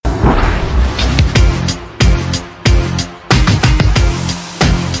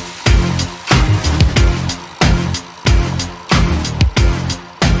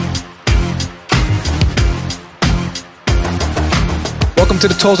to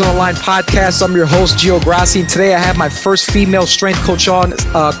the Toes on the Line podcast. I'm your host, Gio Grassi. Today I have my first female strength coach on,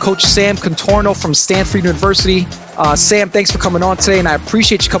 Coach Sam Contorno from Stanford University. Sam, thanks for coming on today, and I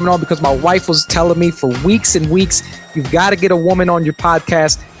appreciate you coming on because my wife was telling me for weeks and weeks, you've got to get a woman on your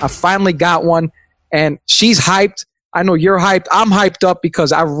podcast. I finally got one, and she's hyped. I know you're hyped. I'm hyped up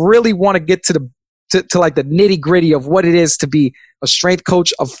because I really want to get to like the nitty gritty of what it is to be a strength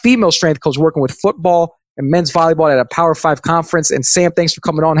coach, a female strength coach working with football and men's volleyball at a Power 5 conference. And Sam, thanks for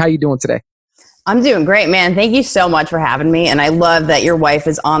coming on. How you doing today? I'm doing great, man. Thank you so much for having me. And I love that your wife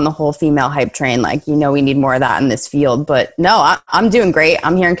is on the whole female hype train. Like, we need more of that in this field. But no, I'm doing great.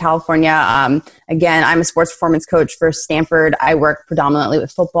 I'm here in California. Again, I'm a sports performance coach for Stanford. I work predominantly with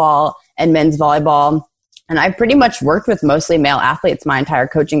football and men's volleyball. And I've pretty much worked with mostly male athletes my entire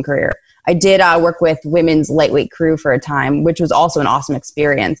coaching career. I did work with women's lightweight crew for a time, which was also an awesome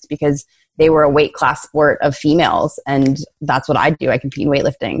experience because they were a weight class sport of females. And that's what I do. I compete in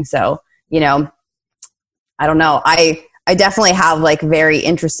weightlifting. So, I don't know. I definitely have like very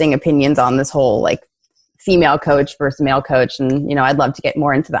interesting opinions on this whole like female coach versus male coach. And, I'd love to get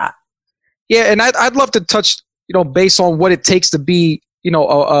more into that. Yeah. And I'd love to touch, based on what it takes to be,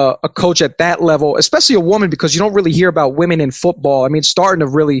 a coach at that level, especially a woman, because you don't really hear about women in football. I mean, it's starting to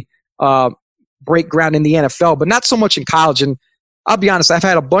really break ground in the NFL, but not so much in college. And I'll be honest, I've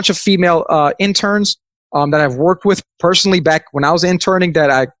had a bunch of female interns that I've worked with personally back when I was interning that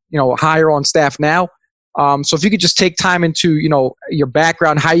I, hire on staff now. So if you could just take time into, your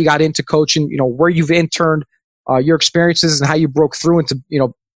background, how you got into coaching, where you've interned, your experiences and how you broke through into,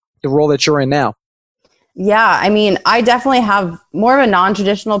 the role that you're in now. Yeah, I mean, I definitely have more of a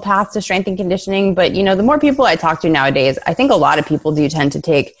non-traditional path to strength and conditioning, but the more people I talk to nowadays, I think a lot of people do tend to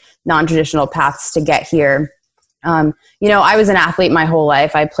take non-traditional paths to get here. I was an athlete my whole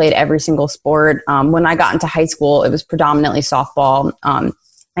life. I played every single sport. When I got into high school, it was predominantly softball.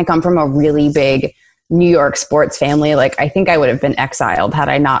 I come from a really big New York sports family. Like, I think I would have been exiled had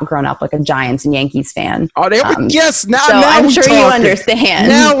I not grown up like a Giants and Yankees fan. Oh, yes. Now I'm we sure talking. You understand.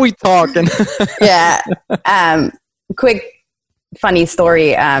 Now we talking. Yeah. Quick funny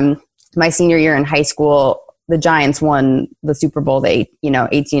story. My senior year in high school, the Giants won the Super Bowl. They,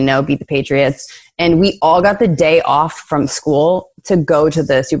 18-0, beat the Patriots. And we all got the day off from school to go to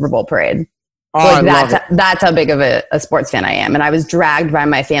the Super Bowl parade. Oh, That's how big of a sports fan I am. And I was dragged by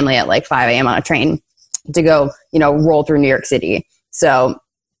my family at like 5 a.m. on a train to go, roll through New York City. So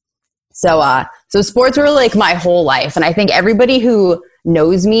sports were like my whole life. And I think everybody who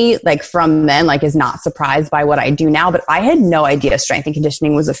knows me like from then like is not surprised by what I do now, but I had no idea strength and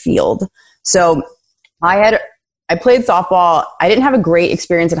conditioning was a field. So I played softball. I didn't have a great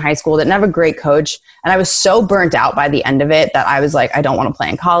experience in high school, didn't have a great coach. And I was so burnt out by the end of it that I was like, I don't want to play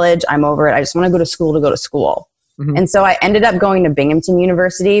in college. I'm over it. I just want to go to school to go to school. Mm-hmm. And so I ended up going to Binghamton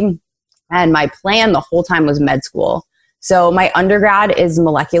University. And my plan the whole time was med school. So my undergrad is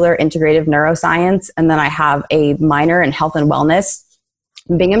molecular integrative neuroscience. And then I have a minor in health and wellness.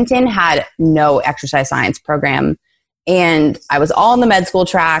 Binghamton had no exercise science program. And I was all in the med school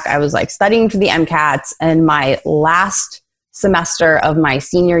track. I was like studying for the MCATs. And my last semester of my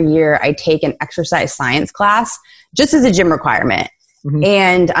senior year, I take an exercise science class just as a gym requirement. Mm-hmm.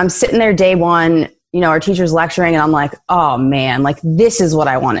 And I'm sitting there day one, our teacher's lecturing and I'm like, oh man, like this is what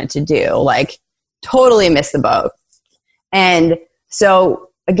I wanted to do. Like totally missed the boat. And so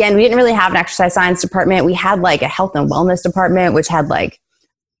again, we didn't really have an exercise science department. We had like a health and wellness department, which had like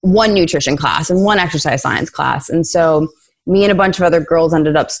one nutrition class and one exercise science class. And so me and a bunch of other girls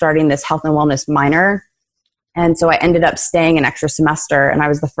ended up starting this health and wellness minor. And so I ended up staying an extra semester and I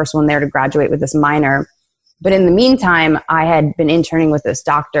was the first one there to graduate with this minor. But in the meantime, I had been interning with this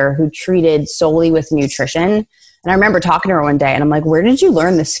doctor who treated solely with nutrition. And I remember talking to her one day and I'm like, where did you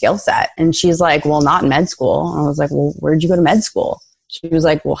learn this skill set? And she's like, well, not in med school. And I was like, well, where did you go to med school? She was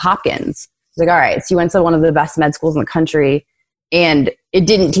like, well, Hopkins. I was like, all right, so you went to one of the best med schools in the country and it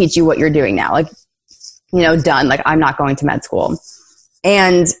didn't teach you what you're doing now. Like, done. Like, I'm not going to med school.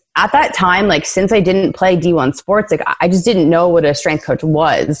 And at that time, like, since I didn't play D1 sports, like, I just didn't know what a strength coach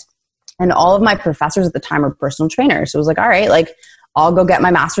was. And all of my professors at the time were personal trainers. So it was like, all right, like I'll go get my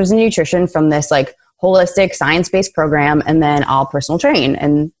master's in nutrition from this like holistic science-based program and then I'll personal train.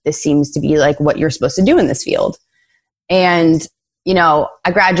 And this seems to be like what you're supposed to do in this field. And,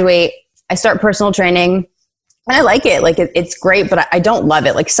 I graduate, I start personal training and I like it. Like it's great, but I don't love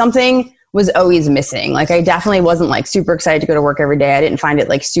it. Like something was always missing. Like I definitely wasn't like super excited to go to work every day. I didn't find it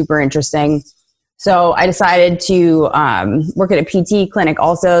like super interesting. So I decided to work at a PT clinic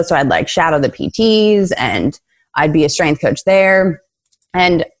also. So I'd like shadow the PTs and I'd be a strength coach there.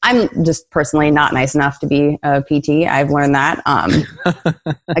 And I'm just personally not nice enough to be a PT. I've learned that.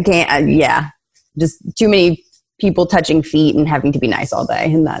 I can't, just too many people touching feet and having to be nice all day.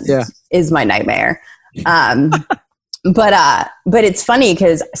 And that is my nightmare. But it's funny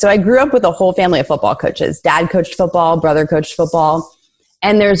because, so I grew up with a whole family of football coaches. Dad coached football, brother coached football.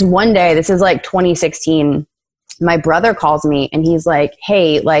 And there's one day, this is like 2016, my brother calls me and he's like,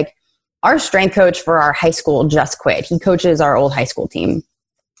 hey, like, our strength coach for our high school just quit. He coaches our old high school team.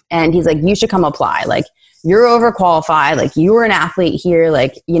 And he's like, you should come apply. Like, you're overqualified. Like, you were an athlete here.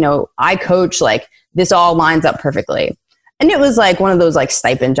 Like, you know, I coach, like, this all lines up perfectly. And it was like one of those like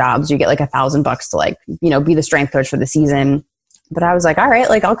stipend jobs. You get like $1,000 to like, you know, be the strength coach for the season. But I was like, all right,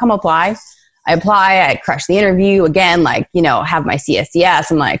 like, I'll come apply. I apply, I crush the interview again, like, you know, have my CSCS.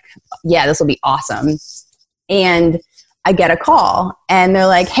 I'm like, yeah, this will be awesome. And I get a call and they're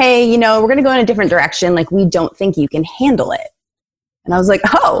like, hey, you know, we're going to go in a different direction. Like, we don't think you can handle it. And I was like,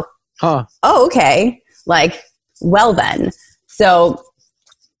 oh, okay. Like, well then. So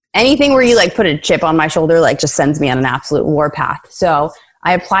anything where you like put a chip on my shoulder, like, just sends me on an absolute warpath. So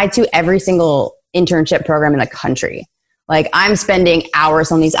I applied to every single internship program in the country. Like, I'm spending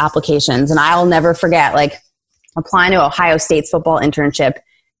hours on these applications, and I'll never forget, like, applying to Ohio State's football internship.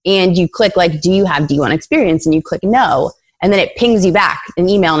 And you click like, do you have D1 experience? And you click no. And then it pings you back an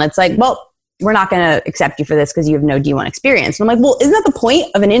email and it's like, well, we're not going to accept you for this because you have no D1 experience. And I'm like, well, isn't that the point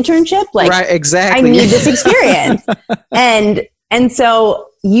of an internship? Like, right, exactly. I need this experience. and so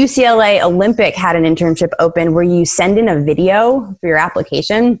UCLA Olympic had an internship open where you send in a video for your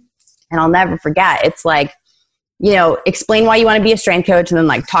application. And I'll never forget. It's like, you know, explain why you want to be a strength coach and then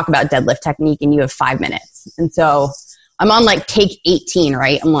like talk about deadlift technique, and you have 5 minutes. And so I'm on like take 18,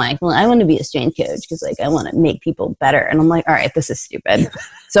 right? I'm like, well, I want to be a strength coach because like I want to make people better. And I'm like, all right, this is stupid.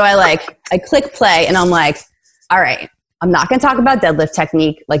 So I click play and I'm like, all right, I'm not going to talk about deadlift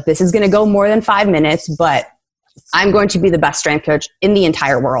technique. Like, this is going to go more than 5 minutes, but I'm going to be the best strength coach in the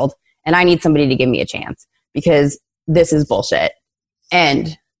entire world. And I need somebody to give me a chance because this is bullshit.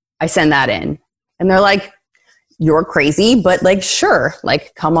 And I send that in and they're like, you're crazy, but like, sure,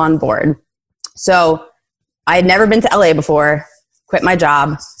 like, come on board. So I had never been to LA before, quit my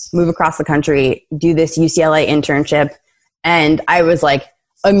job, move across the country, do this UCLA internship. And I was like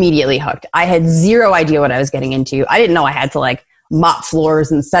immediately hooked. I had zero idea what I was getting into. I didn't know I had to like mop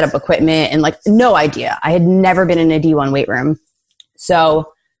floors and set up equipment and like no idea. I had never been in a D1 weight room.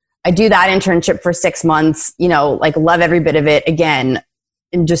 So I do that internship for 6 months, you know, like love every bit of it again,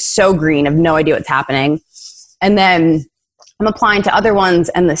 and just so green, have no idea what's happening. And then I'm applying to other ones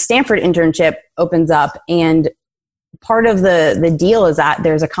and the Stanford internship opens up, and part of the deal is that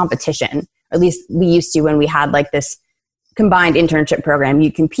there's a competition. Or at least we used to when we had like this combined internship program.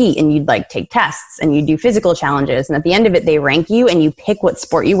 You'd compete and you'd like take tests and you do physical challenges. And at the end of it, they rank you and you pick what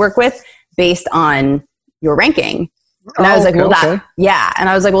sport you work with based on your ranking. And I was like, well, and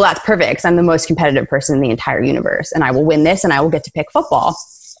I was like, well, that's perfect because I'm the most competitive person in the entire universe and I will win this and I will get to pick football.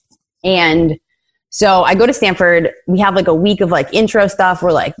 And so I go to Stanford. We have like a week of like intro stuff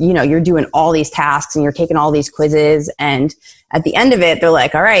where like, you know, you're doing all these tasks and you're taking all these quizzes. And at the end of it, they're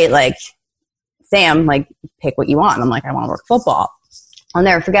like, all right, like, Sam, like, pick what you want. And I'm like, I want to work football. I'll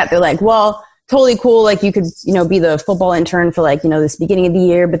never forget. They're like, well, totally cool. Like, you could, you know, be the football intern for like, you know, this beginning of the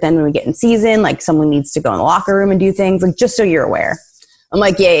year. But then when we get in season, like, someone needs to go in the locker room and do things, like, just so you're aware. I'm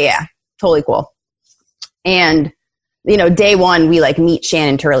like, yeah, totally cool. And, you know, day one, we like meet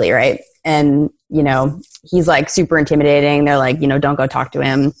Shannon Turley, right? And, you know, he's like super intimidating. They're like, you know, don't go talk to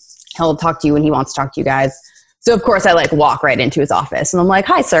him. He'll talk to you when he wants to talk to you guys. So of course I like walk right into his office and I'm like,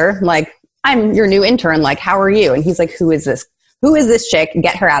 hi, sir. I'm like, I'm your new intern. Like, how are you? And he's like, who is this? Who is this chick?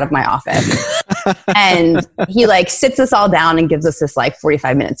 Get her out of my office. And he like sits us all down and gives us this like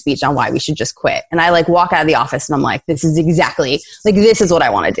 45-minute speech on why we should just quit. And I like walk out of the office and I'm like, this is what I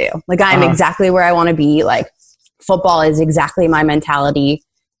want to do. Like, I'm exactly where I want to be. Like, football is exactly my mentality.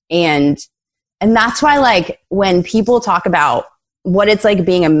 And that's why, like, when people talk about what it's like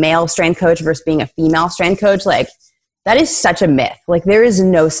being a male strength coach versus being a female strength coach, like, that is such a myth. Like, there is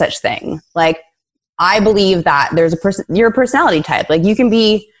no such thing. Like, I believe that there's you're a personality type. Like, you can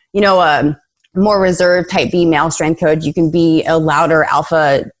be, you know, a more reserved type B male strength coach. You can be a louder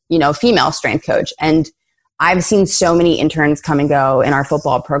alpha, you know, female strength coach. And I've seen so many interns come and go in our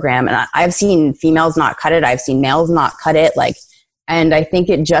football program. And I've seen females not cut it. I've seen males not cut it. Like, and I think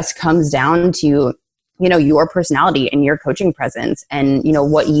it just comes down to, you know, your personality and your coaching presence and, you know,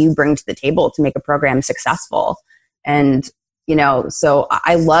 what you bring to the table to make a program successful. And, you know, so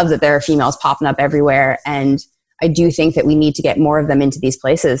I love that there are females popping up everywhere. And I do think that we need to get more of them into these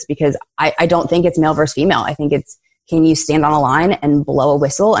places because I don't think it's male versus female. I think it's can you stand on a line and blow a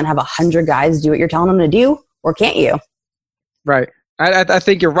whistle and have 100 guys do what you're telling them to do, or can't you? Right. I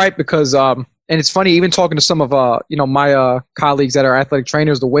think you're right because and it's funny, even talking to some of my colleagues that are athletic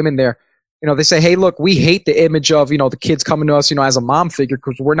trainers, the women there, they say, hey, look, we hate the image of the kids coming to us as a mom figure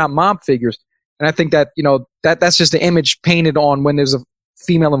because we're not mom figures. And I think that that's just the image painted on when there's a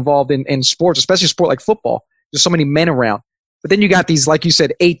female involved in sports, especially a sport like football. There's so many men around. But then you got these, like you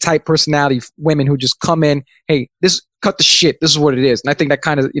said, A-type personality women who just come in, hey, cut the shit. This is what it is. And I think that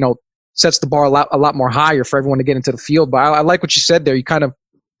kind of, sets the bar a lot more higher for everyone to get into the field. But I like what you said there. You kind of,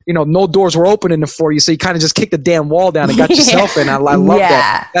 no doors were opening for you. So you kind of just kicked the damn wall down and got yourself in. I love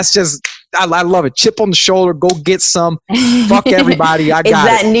that. That's just, I love it. Chip on the shoulder, go get some. Fuck everybody. I got it.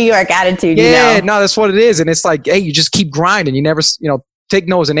 It's that New York attitude, Yeah, no, that's what it is. And it's like, hey, you just keep grinding. You never, take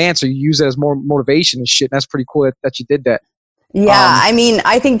no as an answer. You use it as more motivation and shit. And that's pretty cool that you did that. Yeah, I mean,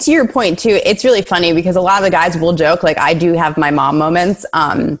 I think to your point too, it's really funny because a lot of the guys will joke, like I do have my mom moments.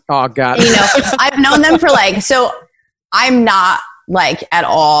 Oh God. I've known them for so I'm not like at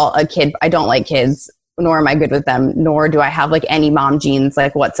all a kid. I don't like kids, nor am I good with them, nor do I have like any mom genes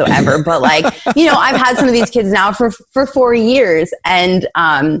like whatsoever. But like, I've had some of these kids now for 4 years. And,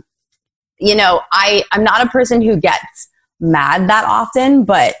 I'm not a person who gets mad that often,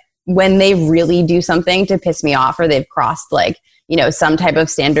 but when they really do something to piss me off or they've crossed some type of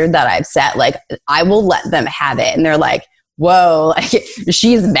standard that I've set, like I will let them have it. And they're like, whoa, like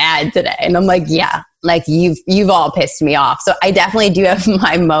she's mad today. And I'm like, yeah, like you've all pissed me off. So I definitely do have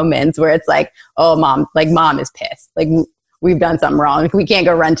my moments where it's like, oh mom is pissed. Like we've done something wrong. Like, we can't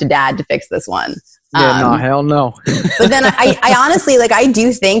go run to dad to fix this one. Yeah, no, hell no. But then I honestly, I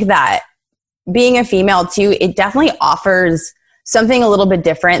do think that being a female too, it definitely offers something a little bit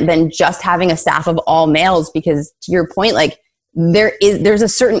different than just having a staff of all males, because to your point, there's a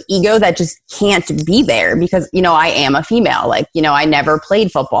certain ego that just can't be there because, I am a female. I never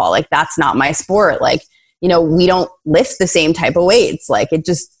played football. Like, that's not my sport. We don't lift the same type of weights.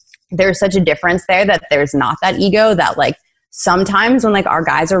 There's such a difference there that there's not that ego that sometimes when our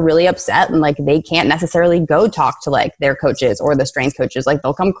guys are really upset and they can't necessarily go talk to their coaches or the strength coaches,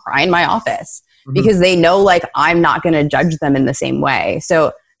 they'll come cry in my office. Mm-hmm. Because they know I'm not going to judge them in the same way.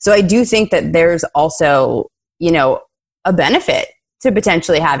 So I do think that there's also, a benefit to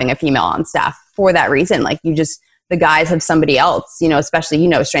potentially having a female on staff for that reason. The guys have somebody else, especially,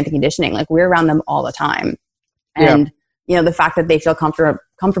 strength and conditioning, we're around them all the time. And, the fact that they feel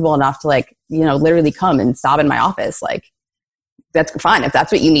comfortable enough to literally come and stop in my office, that's fine. If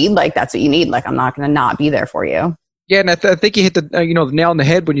that's what you need, that's what you need. I'm not going to not be there for you. Yeah, and I think you hit the the nail on the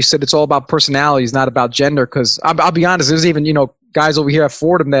head when you said it's all about personalities, not about gender. Because I'll be honest, there's even guys over here at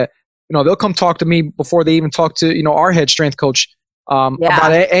Fordham that they'll come talk to me before they even talk to our head strength coach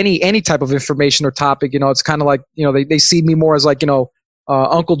about any type of information or topic. It's kind of like they see me more as Uncle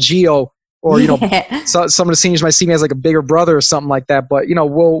Gio, or so, some of the seniors might see me as a bigger brother or something like that. But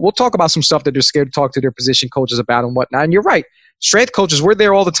we'll talk about some stuff that they're scared to talk to their position coaches about and whatnot. And you're right. Strength coaches, we're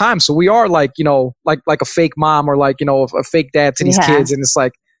there all the time. So we are like a fake mom or a fake dad to these kids. And it's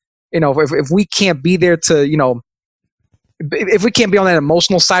if we can't be there to, if we can't be on that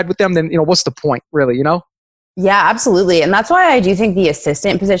emotional side with them, then, what's the point really, Yeah, absolutely. And that's why I do think the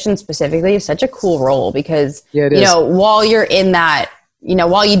assistant position specifically is such a cool role because, while you're in that,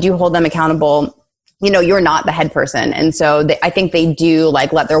 while you do hold them accountable, you're not the head person. And so I think they do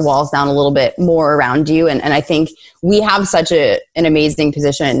let their walls down a little bit more around you. And I think we have such an amazing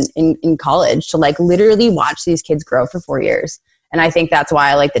position in college to literally watch these kids grow for 4 years. And I think that's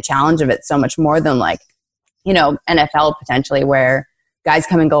why I like the challenge of it so much more than NFL potentially, where guys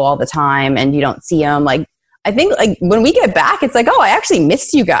come and go all the time and you don't see them. I think when we get back, it's oh, I actually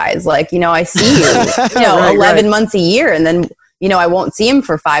missed you guys. I see you, right, 11 months a year. And then, I won't see him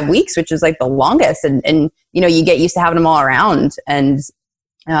for 5 weeks, which is the longest. And, you get used to having them all around. And,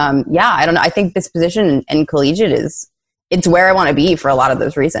 I don't know. I think this position in collegiate it's where I want to be for a lot of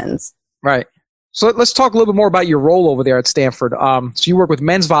those reasons. Right. So let's talk a little bit more about your role over there at Stanford. So you work with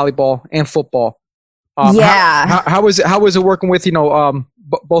men's volleyball and football. How is it working with,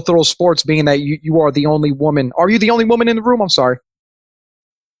 both of those sports, being that you are the only woman? Are you the only woman in the room? I'm sorry.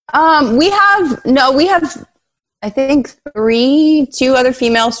 We have, I think, 2 other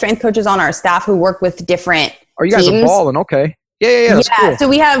female strength coaches on our staff who work with different Oh, you guys teams. are balling. Okay. Yeah. That's cool. So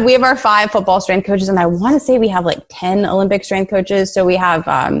we have our 5 football strength coaches, and I want to say we have 10 Olympic strength coaches. So we have,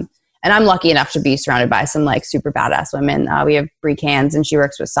 and I'm lucky enough to be surrounded by some super badass women. We have Bree Cans, and she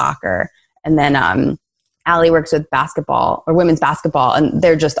works with soccer. And then Allie works with basketball or women's basketball, and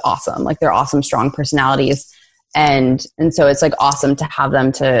they're just awesome. They're awesome, strong personalities. And so it's awesome to have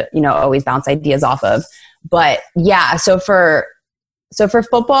them to, always bounce ideas off of. But yeah, so for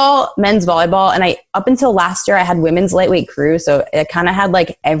football, men's volleyball, and up until last year I had women's lightweight crew, so it kind of had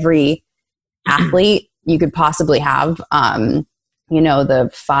like every athlete you could possibly have. The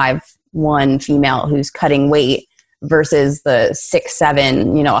 5'1" female who's cutting weight versus the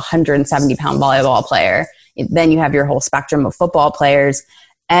 6'7", 170-pound volleyball player. Then you have your whole spectrum of football players.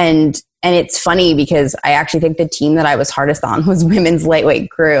 And it's funny because I actually think the team that I was hardest on was women's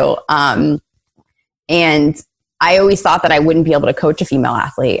lightweight crew. And I always thought that I wouldn't be able to coach a female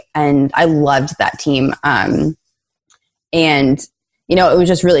athlete. And I loved that team. It was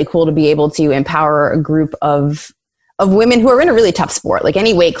just really cool to be able to empower a group of women who are in a really tough sport. Like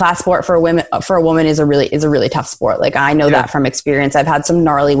any weight class sport for a woman is a really tough sport. Like I know that from experience. I've had some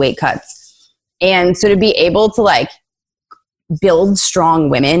gnarly weight cuts. And so to be able to like build strong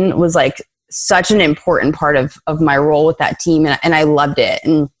women was like such an important part of my role with that team. And I loved it.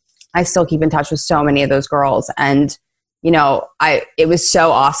 And I still keep in touch with so many of those girls. And, it was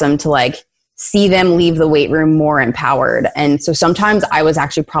so awesome to like see them leave the weight room more empowered. And so sometimes I was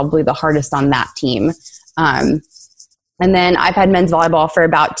actually probably the hardest on that team. And then I've had men's volleyball for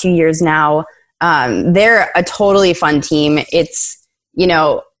about 2 years now. They're a totally fun team. It's, we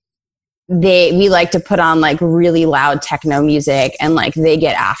like to put on like really loud techno music and like they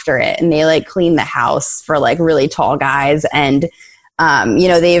get after it and they like clean the house for like really tall guys. And,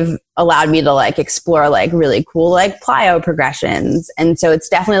 they've allowed me to like explore like really cool like plyo progressions. And so it's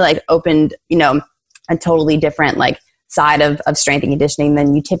definitely like opened, a totally different like side of strength and conditioning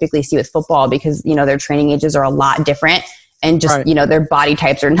than you typically see with football because, their training ages are a lot different and just, their body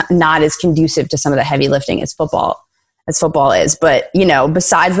types are not as conducive to some of the heavy lifting as football is. But,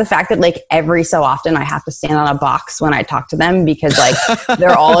 besides the fact that like every so often I have to stand on a box when I talk to them because like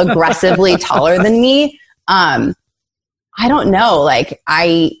they're all aggressively taller than me. I don't know. Like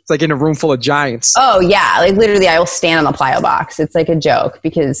it's like in a room full of giants. Oh yeah. Like literally I will stand on the plyo box. It's like a joke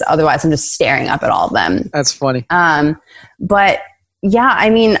because otherwise I'm just staring up at all of them. That's funny. But yeah, I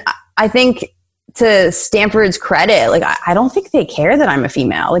mean, I think to Stanford's credit, like I don't think they care that I'm a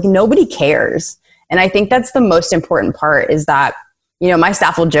female. Like nobody cares. And I think that's the most important part is that, my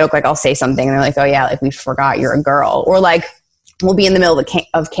staff will joke, like I'll say something and they're like, oh yeah, like we forgot you're a girl. Or like, we'll be in the middle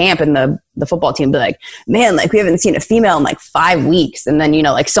of camp and the football team will be like, man, like we haven't seen a female in like 5 weeks. And then,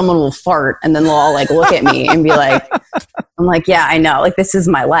 like someone will fart and then they'll all like look at me and be like, I'm like, yeah, I know. Like this is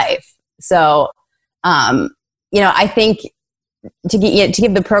my life. So, I think to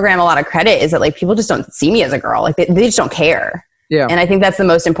give the program a lot of credit is that like people just don't see me as a girl. Like they just don't care. Yeah. And I think that's the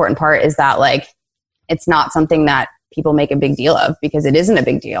most important part is that like, it's not something that people make a big deal of because it isn't a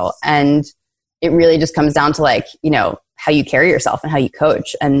big deal. And it really just comes down to like, how you carry yourself and how you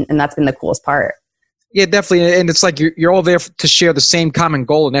coach. And that's been the coolest part. Yeah, definitely. And it's like you're all there to share the same common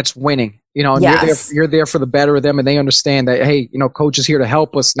goal, and that's winning. And yes. you're there for the better of them, and they understand that, hey, coach is here to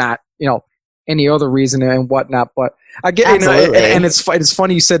help us, not, any other reason and whatnot. But I get, and it's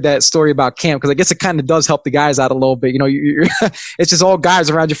funny you said that story about camp because I guess it kind of does help the guys out a little bit. You're it's just all guys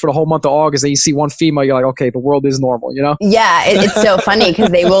around you for the whole month of August, and you see one female, you're like, okay, the world is normal, Yeah, it's so funny because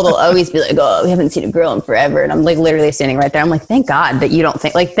they'll always be like, oh, we haven't seen a girl in forever, and I'm like literally standing right there. I'm like, thank God that you don't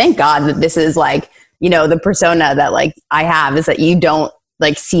think like, thank God that this is like, the persona that like I have is that you don't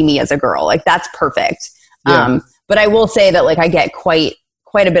like see me as a girl. Like that's perfect. Yeah. But I will say that like I get quite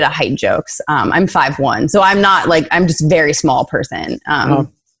a bit of height jokes. I'm 5'1", so I'm not like, I'm just a very small person.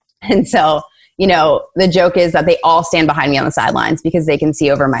 And so, the joke is that they all stand behind me on the sidelines because they can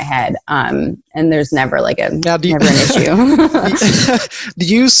see over my head. And there's never like never an issue. Do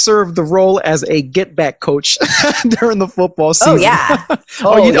you serve the role as a get back coach during the football season? Oh yeah.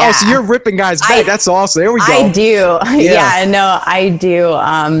 Oh, so you're ripping guys back. That's awesome. There we go. I do. Yeah, no, I do.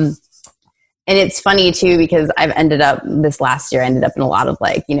 And it's funny too, because this last year, I ended up in a lot of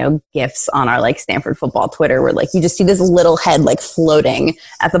like, GIFs on our like Stanford football Twitter where like, you just see this little head like floating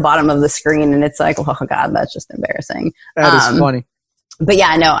at the bottom of the screen. And it's like, oh God, that's just embarrassing. That is funny. But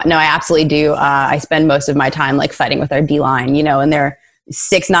yeah, no, I absolutely do. I spend most of my time like fighting with our D-line, and they're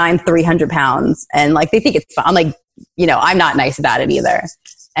 6'9", 300 pounds. And like, they think it's fun. I'm like, I'm not nice about it either.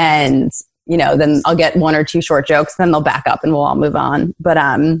 And, then I'll get one or two short jokes, then they'll back up and we'll all move on. But,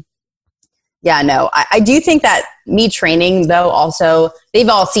 yeah, no, I do think that me training though, also they've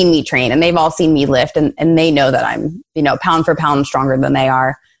all seen me train and they've all seen me lift and they know that I'm, pound for pound stronger than they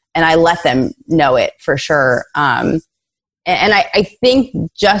are. And I let them know it for sure. And I think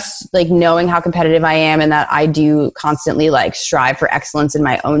just like knowing how competitive I am and that I do constantly like strive for excellence in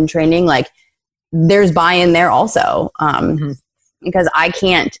my own training, like there's buy-in there also. Because I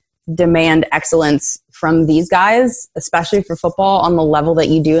can't demand excellence from these guys, especially for football on the level that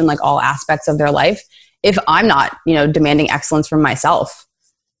you do in like all aspects of their life, if I'm not, you know, demanding excellence from myself.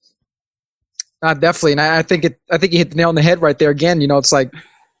 Definitely. And I think you hit the nail on the head right there again. You know, it's like,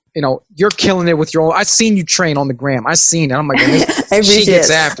 you know, you're killing it with your own. I've seen you train on the gram. I've seen it. I'm like, I appreciate she gets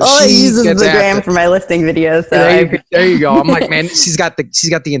after. All I use is the gram for my lifting videos. So there you go. I'm like, man, she's got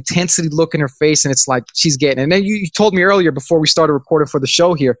the intensity look in her face, and it's like she's getting it. And then you told me earlier before we started recording for the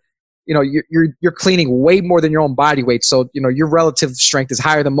show here, you know, you're cleaning way more than your own body weight. So, you know, your relative strength is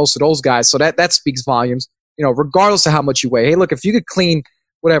higher than most of those guys. So that speaks volumes, you know, regardless of how much you weigh. Hey, look, if you could clean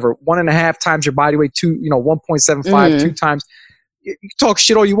whatever, 1.5 times your body weight, 1.75, 2 times, you can talk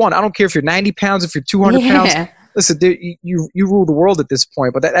shit all you want. I don't care if you're 90 pounds, if you're 200 pounds. Listen, dude, you rule the world at this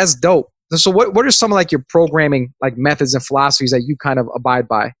point, but that's dope. So what are some of like your programming like methods and philosophies that you kind of abide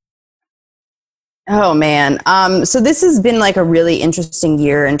by? Oh man. So this has been like a really interesting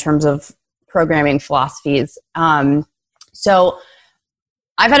year in terms of programming philosophies. So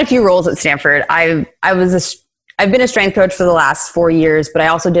I've had a few roles at Stanford. I've been a strength coach for the last 4 years, but I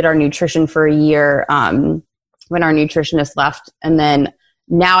also did our nutrition for a year when our nutritionist left. And then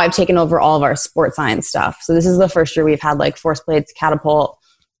now I've taken over all of our sports science stuff. So this is the first year we've had like force plates, catapult,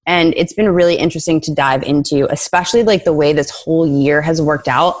 and it's been really interesting to dive into, especially like the way this whole year has worked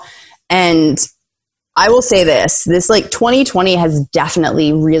out. And I will say this like 2020 has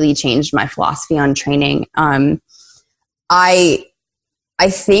definitely really changed my philosophy on training. I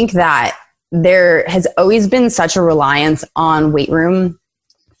think that there has always been such a reliance on weight room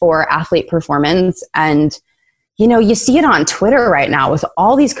for athlete performance. And, you know, you see it on Twitter right now with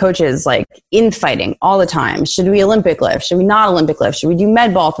all these coaches like infighting all the time. Should we Olympic lift? Should we not Olympic lift? Should we do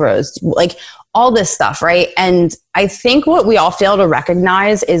med ball throws? Like all this stuff, right? And I think what we all fail to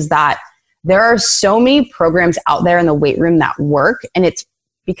recognize is that there are so many programs out there in the weight room that work, and it's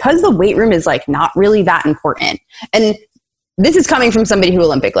because the weight room is like not really that important. And this is coming from somebody who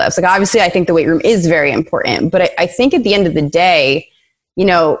Olympic lifts. Like obviously I think the weight room is very important, but I think at the end of the day, you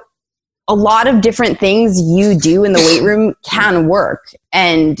know, a lot of different things you do in the weight room can work.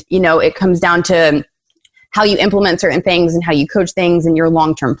 And, you know, it comes down to how you implement certain things and how you coach things and your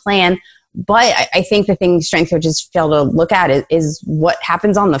long-term plan. But I think the thing strength coaches fail to look at is what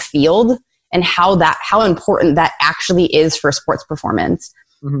happens on the field and how important that actually is for sports performance.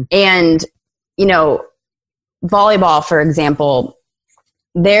 Mm-hmm. And, you know, volleyball, for example,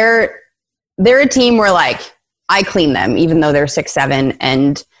 they're a team where like I clean them, even though they're 6'7",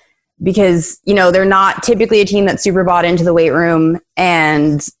 and because, you know, they're not typically a team that's super bought into the weight room.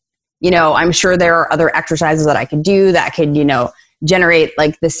 And, you know, I'm sure there are other exercises that I could do that could, you know, generate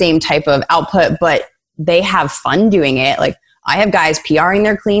like the same type of output, but they have fun doing it. Like I have guys PRing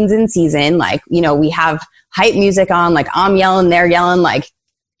their cleans in season. Like, you know, we have hype music on, like I'm yelling, they're yelling, like,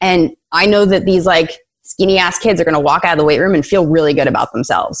 and I know that these like skinny ass kids are going to walk out of the weight room and feel really good about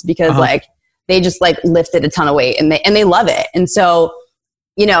themselves because like they just like lifted a ton of weight and they love it. And so,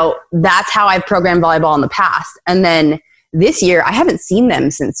 you know, that's how I've programmed volleyball in the past. And then this year I haven't seen them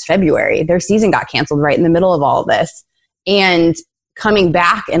since February. Their season got canceled right in the middle of all of this. And coming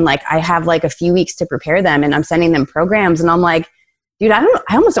back and like I have like a few weeks to prepare them and I'm sending them programs and I'm like, dude, I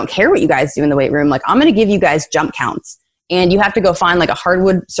almost don't care what you guys do in the weight room. Like I'm going to give you guys jump counts and you have to go find like a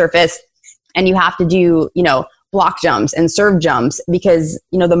hardwood surface and you have to do, you know, block jumps and serve jumps because,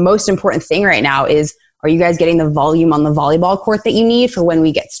 you know, the most important thing right now is, are you guys getting the volume on the volleyball court that you need for when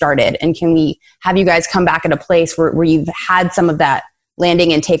we get started? And can we have you guys come back at a place where you've had some of that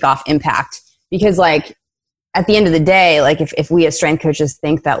landing and takeoff impact? Because like at the end of the day, like if we as strength coaches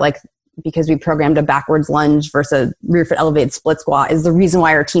think that like because we programmed a backwards lunge versus a rear foot elevated split squat is the reason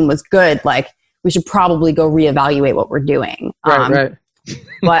why our team was good, like we should probably go reevaluate what we're doing. Right.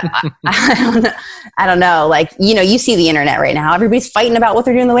 But I don't know. Like, you know, you see the internet right now. Everybody's fighting about what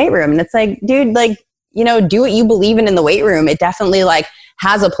they're doing in the weight room. And it's like, dude, like, you know, do what you believe in the weight room. It definitely like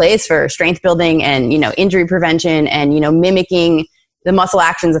has a place for strength building and, you know, injury prevention and, you know, mimicking the muscle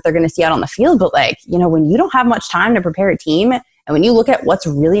actions that they're going to see out on the field. But like, you know, when you don't have much time to prepare a team and when you look at what's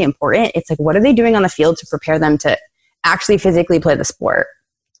really important, it's like, what are they doing on the field to prepare them to actually physically play the sport?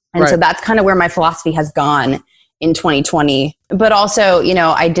 And so that's kind of where my philosophy has gone in 2020. But also, you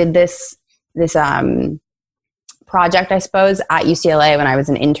know, I did this project, I suppose, at UCLA when I was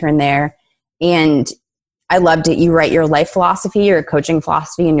an intern there. And I loved it. You write your life philosophy, your coaching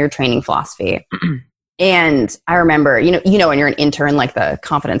philosophy, and your training philosophy. And I remember, you know, when you're an intern, like the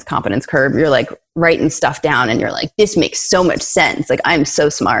confidence curve, you're like writing stuff down and you're like, this makes so much sense. Like, I'm so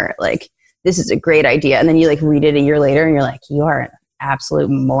smart. Like, this is a great idea. And then you like read it a year later and you're like, you are an absolute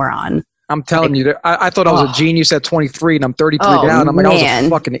moron. I'm telling you, I thought I was a genius at 23 and I'm 33 now. And I'm like, I was a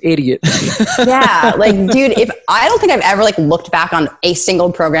fucking idiot. Yeah. Like, dude, I don't think I've ever like looked back on a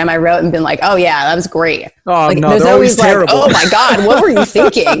single program I wrote and been like, oh yeah, that was great. Oh like, no, they're always terrible. Like, oh my God, what were you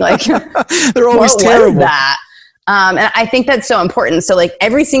thinking? Like, they're always terrible. Was that? And I think that's so important. So like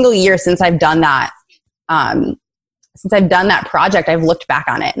every single year since I've done that, project, I've looked back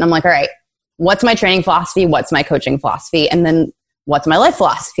on it and I'm like, all right, what's my training philosophy? What's my coaching philosophy? And then what's my life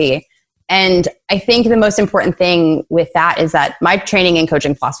philosophy? And I think the most important thing with that is that my training and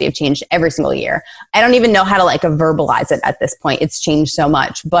coaching philosophy have changed every single year. I don't even know how to like verbalize it at this point. It's changed so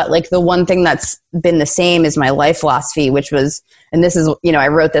much. But like the one thing that's been the same is my life philosophy, which was, and this is, I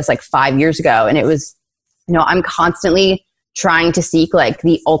wrote this like 5 years ago, and it was, I'm constantly trying to seek like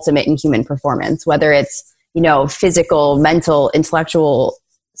the ultimate in human performance, whether it's, physical, mental, intellectual,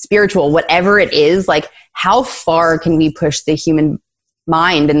 spiritual, whatever it is, like how far can we push the human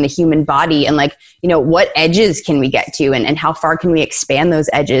mind and the human body, and like, what edges can we get to, and how far can we expand those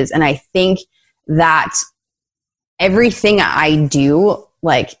edges? And I think that everything I do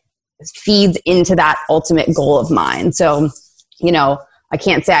like feeds into that ultimate goal of mine. So, I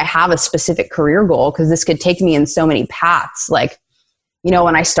can't say I have a specific career goal because this could take me in so many paths. Like,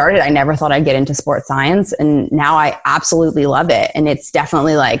 when I started, I never thought I'd get into sports science, and now I absolutely love it. And it's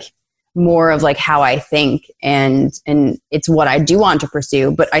definitely like more of like how I think, and it's what I do want to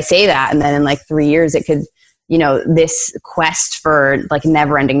pursue. But I say that, and then in like 3 years it could, this quest for like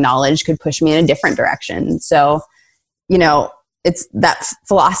never ending knowledge could push me in a different direction. So, it's that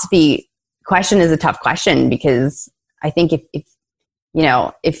philosophy question is a tough question, because I think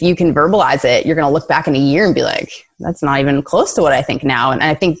if you can verbalize it, you're going to look back in a year and be like, that's not even close to what I think now. And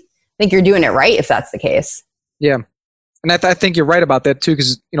I think you're doing it right if that's the case. Yeah. And I think you're right about that too,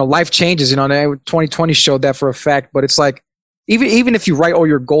 because life changes. 2020 showed that for a fact. But it's like even if you write all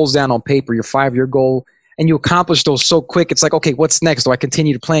your goals down on paper, your 5-year goal, and you accomplish those so quick, it's like, okay, what's next? Do I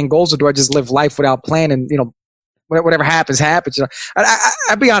continue to plan goals, or do I just live life without plan? And whatever happens, happens.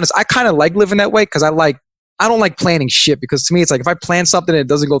 I'll be honest, I kind of like living that way, because I don't like planning shit, because to me it's like if I plan something and it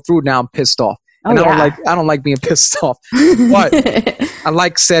doesn't go through, now I'm pissed off. And I don't like being pissed off. But I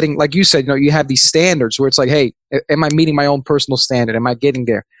like setting, like you said, you have these standards where it's like, hey, am I meeting my own personal standard? Am I getting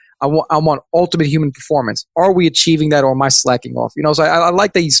there? I want ultimate human performance. Are we achieving that, or am I slacking off? So I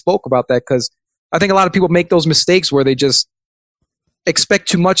like that you spoke about that, because I think a lot of people make those mistakes where they just expect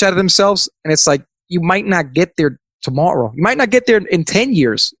too much out of themselves. And it's like, you might not get there tomorrow. You might not get there in 10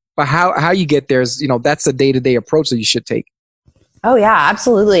 years. But how you get there is, that's the day-to-day approach that you should take. Oh, yeah,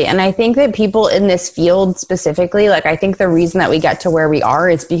 absolutely. And I think that people in this field specifically, like I think the reason that we get to where we are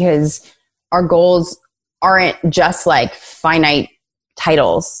is because our goals aren't just like finite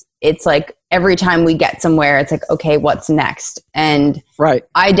titles. It's like every time we get somewhere, it's like, okay, what's next? And right.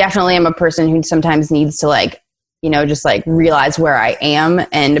 I definitely am a person who sometimes needs to like, just like realize where I am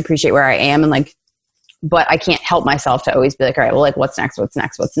and appreciate where I am, and like, but I can't help myself to always be like, all right, well, like what's next? What's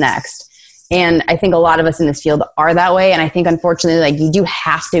next? What's next? And I think a lot of us in this field are that way. And I think unfortunately, like you do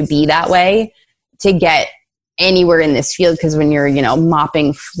have to be that way to get anywhere in this field. Because when you're,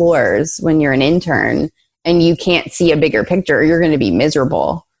 mopping floors, when you're an intern and you can't see a bigger picture, you're going to be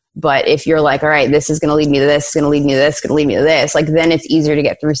miserable. But if you're like, all right, this is going to lead me to this, it's going to lead me to this, it's going to lead me to this, like then it's easier to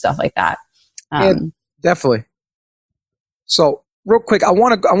get through stuff like that. Yeah, definitely. So real quick, I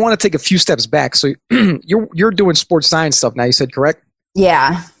want to take a few steps back. So you're doing sports science stuff now, you said, correct?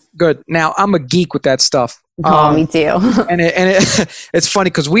 Yeah. Good. Now I'm a geek with that stuff. Oh, me too. It's funny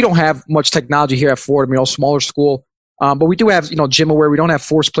because we don't have much technology here at Fordham, smaller school. But we do have, GymAware. We don't have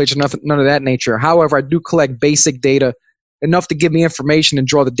force plates or none of that nature. However, I do collect basic data enough to give me information and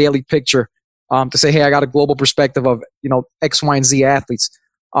draw the daily picture to say, hey, I got a global perspective of, X, Y, and Z athletes.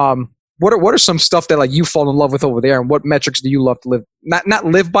 What are some stuff that like you fall in love with over there, and what metrics do you love to live, not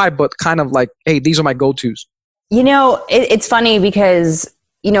live by, but kind of like, hey, these are my go-tos? It's funny because,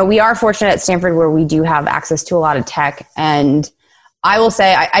 we are fortunate at Stanford where we do have access to a lot of tech. And I will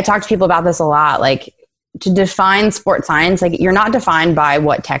say, I talk to people about this a lot, like to define sports science, like you're not defined by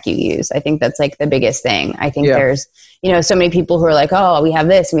what tech you use. I think that's like the biggest thing. I think there's, so many people who are like, oh, we have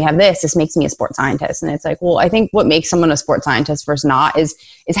this and we have this. This makes me a sports scientist. And it's like, well, I think what makes someone a sports scientist versus not is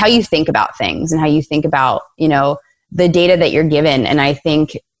how you think about things and how you think about, the data that you're given. And I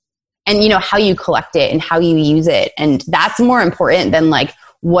think, and how you collect it and how you use it. And that's more important than like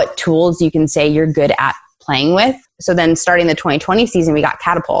what tools you can say you're good at playing with. So then starting the 2020 season, we got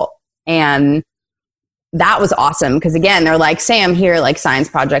Catapult, and that was awesome. Cause again, they're like, Sam, here, like science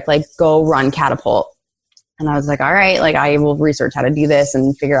project, like go run Catapult. And I was like, all right, like I will research how to do this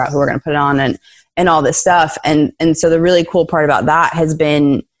and figure out who we're going to put it on and all this stuff. And so the really cool part about that has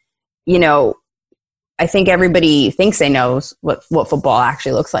been, you know, I think everybody thinks they knows what football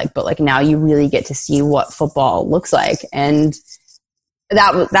actually looks like, but like now you really get to see what football looks like. And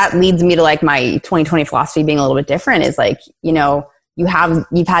that leads me to like my 2020 philosophy being a little bit different is like, you know, you've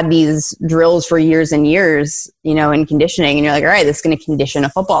had these drills for years and years, you know, in conditioning, and you're like, all right, this is going to condition a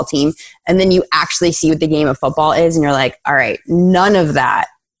football team. And then you actually see what the game of football is, and you're like, all right, none of that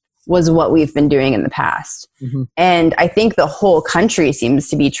was what we've been doing in the past. Mm-hmm. And I think the whole country seems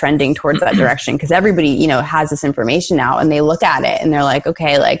to be trending towards that direction because everybody, you know, has this information now and they look at it and they're like,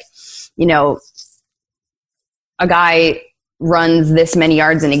 okay, like, you know, a guy runs this many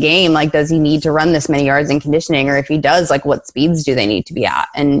yards in a game, like, does he need to run this many yards in conditioning? Or if he does, like, what speeds do they need to be at?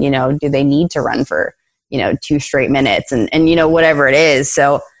 And, you know, do they need to run for, you know, 2 straight minutes and, you know, whatever it is.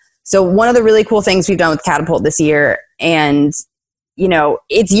 So one of the really cool things we've done with Catapult this year, and, you know,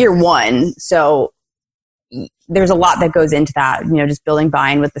 it's year 1. So there's a lot that goes into that, you know, just building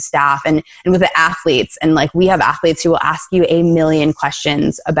buy-in with the staff and with the athletes. And like, we have athletes who will ask you a million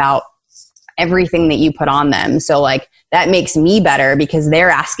questions about everything that you put on them. So like, that makes me better because they're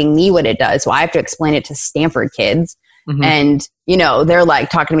asking me what it does. So I have to explain it to Stanford kids. Mm-hmm. And, you know, they're like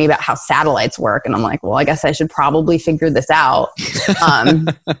talking to me about how satellites work. And I'm like, well, I guess I should probably figure this out.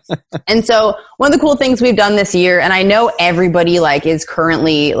 And so one of the cool things we've done this year, and I know everybody like is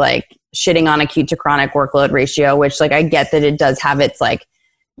currently like shitting on acute to chronic workload ratio, which like, I get that it does have its like,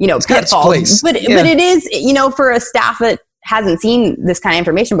 you know, pitfalls, but it is, you know, for a staff that hasn't seen this kind of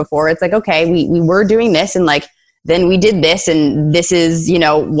information before, it's like, okay, we were doing this and like, then we did this and this is, you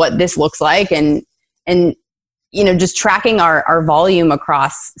know, what this looks like. And, you know, just tracking our volume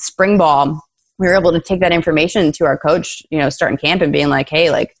across spring ball, we were able to take that information to our coach, you know, starting camp and being like, hey,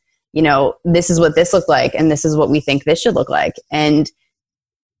 like, you know, this is what this looked like. And this is what we think this should look like. And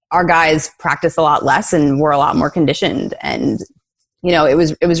our guys practice a lot less and we're a lot more conditioned. And, you know, it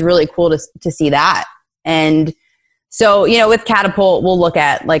was really cool to see that. And so, you know, with Catapult, we'll look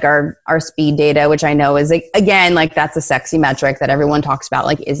at like our speed data, which I know is like, again, like that's a sexy metric that everyone talks about,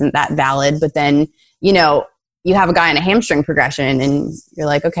 like, isn't that valid? But then, you know, you have a guy in a hamstring progression and you're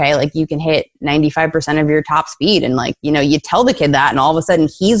like, okay, like you can hit 95% of your top speed. And like, you know, you tell the kid that and all of a sudden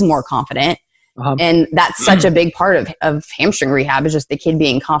he's more confident. Uh-huh. And that's such a big part of hamstring rehab is just the kid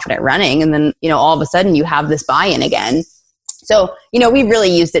being confident running. And then, you know, all of a sudden you have this buy-in again. So, you know, we've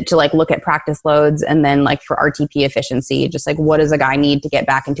really used it to like look at practice loads and then like for RTP efficiency, just like what does a guy need to get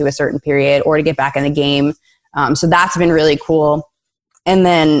back into a certain period or to get back in the game. So that's been really cool. And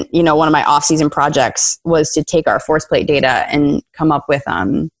then, you know, one of my off-season projects was to take our force plate data and come up with,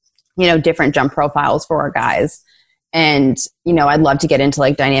 you know, different jump profiles for our guys. And, you know, I'd love to get into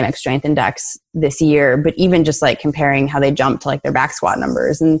like dynamic strength index this year, but even just like comparing how they jump to like their back squat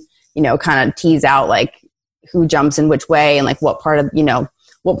numbers and, you know, kind of tease out like who jumps in which way and like what part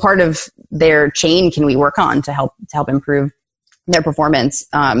of their chain can we work on to help improve their performance.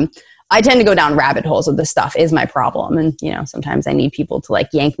 I tend to go down rabbit holes of this stuff is my problem. And, you know, sometimes I need people to like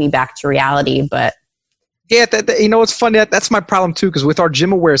yank me back to reality, but. Yeah, you know, it's funny. That's my problem too. Cause with our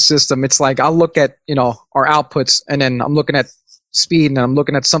GymAware system, it's like, I'll look at, you know, our outputs and then I'm looking at speed and I'm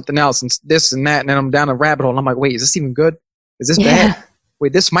looking at something else and this and that. And then I'm down a rabbit hole and I'm like, wait, is this even good? Is this bad?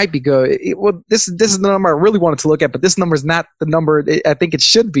 Wait, this might be good. Well, this is the number I really wanted to look at, but this number is not the number I think it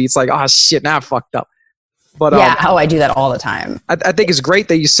should be. It's like, oh shit, now I fucked up. But yeah, I do that all the time. I think it's great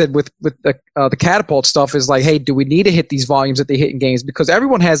that you said with the Catapult stuff is like, hey, do we need to hit these volumes that they hit in games? Because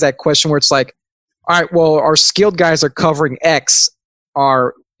everyone has that question where it's like, all right, well, our skilled guys are covering X,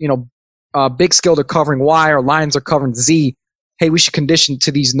 our big skilled are covering Y, our lines are covering Z. Hey, we should condition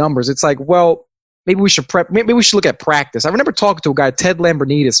to these numbers. It's like, well, maybe we should look at practice. I remember talking to a guy, Ted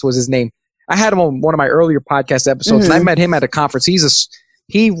Lambrinidis was his name. I had him on one of my earlier podcast episodes, and I met him at a conference.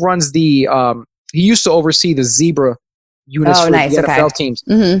 He runs the he used to oversee the Zebra units for the NFL teams.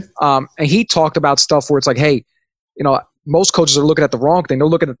 Mm-hmm. And he talked about stuff where it's like, hey, you know, most coaches are looking at the wrong thing. They're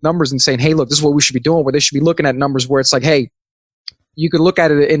looking at the numbers and saying, hey, look, this is what we should be doing. Where they should be looking at numbers where it's like, hey, you could look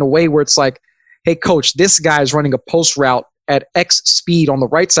at it in a way where it's like, hey, coach, this guy is running a post route at X speed on the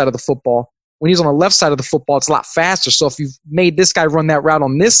right side of the football. When he's on the left side of the football, it's a lot faster. So if you've made this guy run that route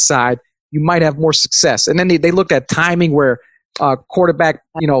on this side, you might have more success. And then they looked at timing where quarterback,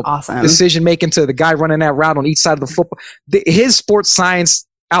 you know, decision making to the guy running that route on each side of the football. His sports science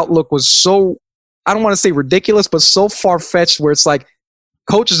outlook was so, I don't want to say ridiculous, but so far-fetched where it's like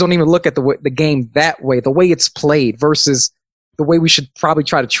coaches don't even look at the game that way, the way it's played versus the way we should probably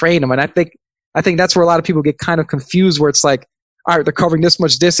try to train them. And I think that's where a lot of people get kind of confused where it's like, all right, they're covering this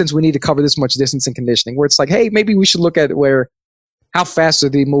much distance. We need to cover this much distance in conditioning where it's like, hey, maybe we should look at how fast are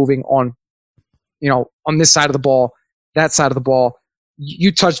they moving on, you know, on this side of the ball, that side of the ball.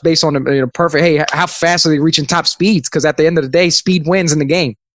 you touched base on perfect. Hey, how fast are they reaching top speeds? Because at the end of the day, speed wins in the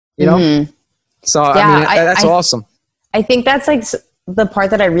game. You know. Mm-hmm. So yeah, that's awesome. I think that's like the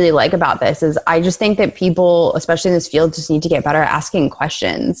part that I really like about this is I just think that people, especially in this field, just need to get better at asking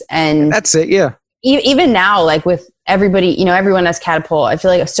questions. And that's it. Yeah. Even now, like with everybody, everyone has Catapult. I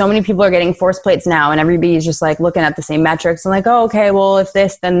feel like so many people are getting force plates now, and everybody's just like looking at the same metrics and like, oh, okay, well, if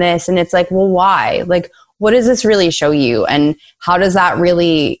this, then this. And it's like, well, why? Like, what does this really show you? And how does that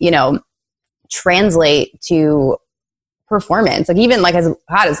really, translate to performance? Like even like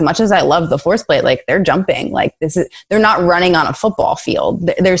as much as I love the force plate, like they're jumping, like they're not running on a football field.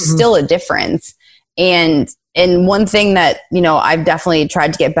 There's still a difference. And one thing that, I've definitely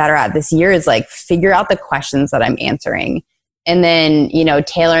tried to get better at this year is like figure out the questions that I'm answering. And then,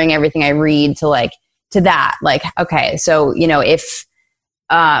 tailoring everything I read to that, like, okay, so, if,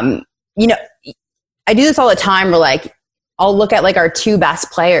 I do this all the time where like, I'll look at like our two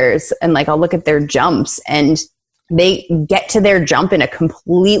best players and like, I'll look at their jumps and they get to their jump in a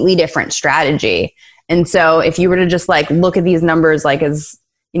completely different strategy. And so if you were to just like look at these numbers, like as,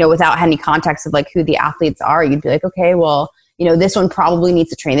 without any context of like who the athletes are, you'd be like, okay, well, this one probably needs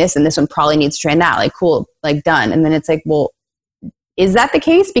to train this and this one probably needs to train that. Like, cool, like done. And then it's like, well, is that the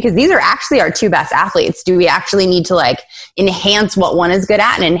case? Because these are actually our two best athletes. Do we actually need to like enhance what one is good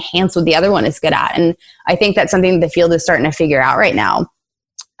at and enhance what the other one is good at? And I think that's something the field is starting to figure out right now.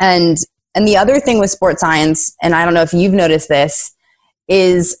 And the other thing with sports science, and I don't know if you've noticed this,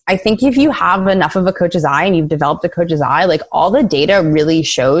 is I think if you have enough of a coach's eye and you've developed a coach's eye, like all the data really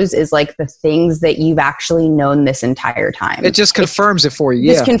shows is like the things that you've actually known this entire time. It just confirms it for you.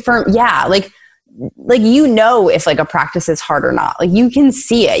 Yeah. Just confirm. Yeah. Like, if like a practice is hard or not, like you can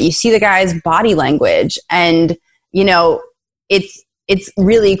see it, you see the guy's body language and, it's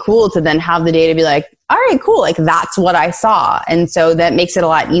really cool to then have the data be like, all right, cool. Like that's what I saw. And so that makes it a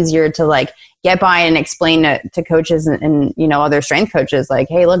lot easier to like get by and explain to coaches and other strength coaches, like,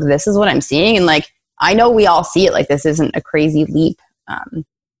 hey, look, this is what I'm seeing. And like, I know we all see it, like this isn't a crazy leap.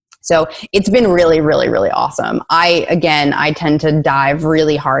 So it's been really, really, really awesome. I tend to dive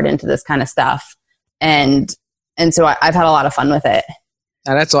really hard into this kind of stuff. And so I've had a lot of fun with it.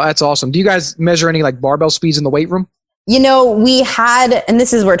 And that's awesome. Do you guys measure any like barbell speeds in the weight room? We had, and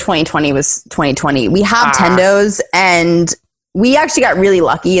this is where 2020 was 2020. We have Tendos, and we actually got really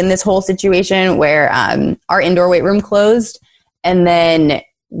lucky in this whole situation where our indoor weight room closed. And then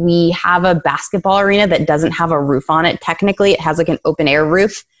we have a basketball arena that doesn't have a roof on it. Technically, it has like an open air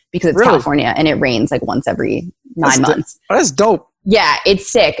roof because it's California and it rains like once every 9 months. That's dope. Yeah,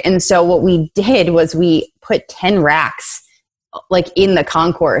 it's sick. And so what we did was we put 10 racks like in the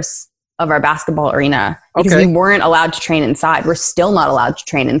concourse of our basketball arena because we weren't allowed to train inside. We're still not allowed to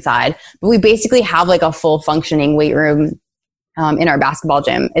train inside, but we basically have like a full functioning weight room in our basketball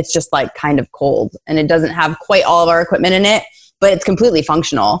gym. It's just like kind of cold and it doesn't have quite all of our equipment in it, but it's completely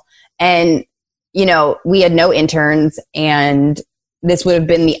functional. And, we had no interns, and this would have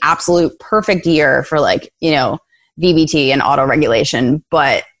been the absolute perfect year for like, VBT and auto regulation.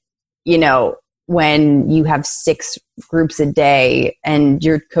 But, when you have 6 groups a day and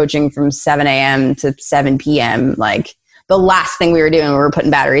you're coaching from 7 a.m. to 7 p.m., like the last thing we were doing, we were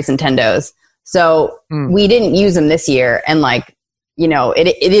putting batteries in Tendos. So we didn't use them this year. And like,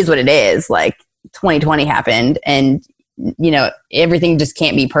 it is what it is. Like 2020 happened and, everything just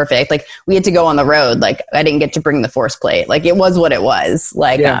can't be perfect. Like we had to go on the road. Like I didn't get to bring the force plate. Like it was what it was.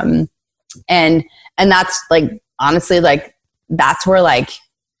 Like, and that's like, honestly, like that's where like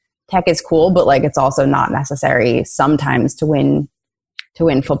tech is cool, but like it's also not necessary sometimes to win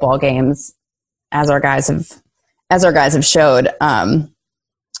football games, as our guys have showed.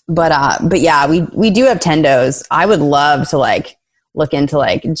 But yeah, we do have Tendos. I would love to like look into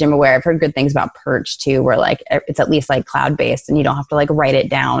like GymAware. I've heard good things about Perch too, where like it's at least like cloud-based and you don't have to like write it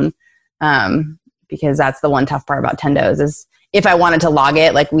down. Because that's the one tough part about Tendos is if I wanted to log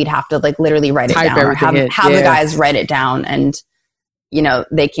it, like we'd have to like literally write it down or have the guys write it down, and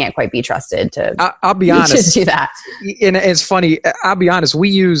they can't quite be trusted to. I'll be honest. To do that. And it's funny. I'll be honest. We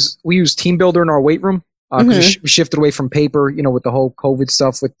use Team Builder in our weight room because we shifted away from paper. With the whole COVID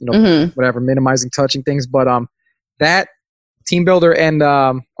stuff with whatever, minimizing touching things. But that Team Builder and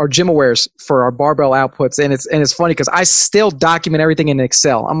our GymAwares for our barbell outputs, and it's funny because I still document everything in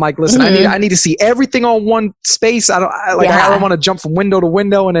Excel. I'm like, listen, I need to see everything on one space. I don't want to jump from window to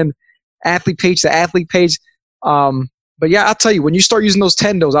window and then athlete page to athlete page. But yeah, I'll tell you, when you start using those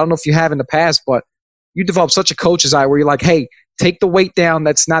Tendos, I don't know if you have in the past, but you develop such a coach's eye where you're like, hey, take the weight down.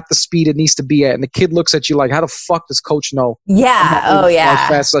 That's not the speed it needs to be at. And the kid looks at you like, how the fuck does coach know? Yeah. Oh, yeah. How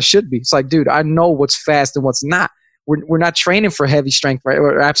fast I should be. It's like, dude, I know what's fast and what's not. we're not training for heavy strength, right,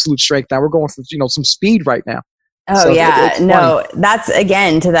 or absolute strength now. We're going for, some speed right now. Oh, so yeah. No, that's,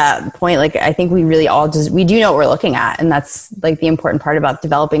 again, to that point, like, I think we really all we do know what we're looking at. And that's like the important part about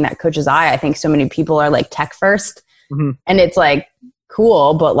developing that coach's eye. I think so many people are like tech first, and it's like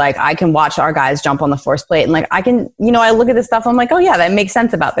cool, but like I can watch our guys jump on the force plate and like I can, I look at this stuff, I'm like, oh yeah, that makes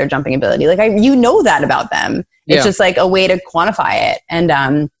sense about their jumping ability. Like that about them. It's just like a way to quantify it. And,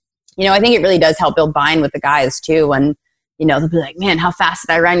 I think it really does help build buy-in with the guys too. When, they'll be like, man, how fast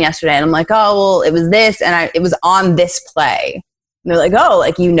did I run yesterday? And I'm like, oh, well, it was this. And it was on this play. And they're like, oh,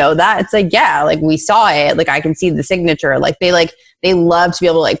 like, that? It's like, yeah, like we saw it. Like I can see the signature. Like they love to be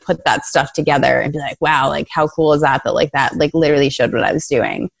able to like put that stuff together and be like, wow, like how cool is that that literally showed what I was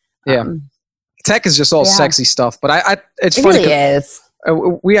doing. Yeah. Tech is just all sexy stuff, but it's it funny. Really is.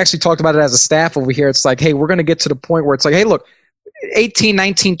 We actually talked about it as a staff over here. It's like, hey, we're going to get to the point where it's like, hey, look, 18,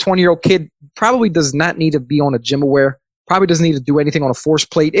 19, 20-year-old kid probably does not need to be on a gym aware. Probably doesn't need to do anything on a force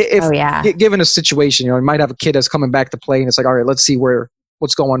plate. If given a situation, you might have a kid that's coming back to play, and it's like, all right, let's see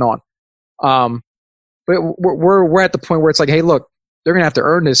what's going on. But we're at the point where it's like, hey, look, they're gonna have to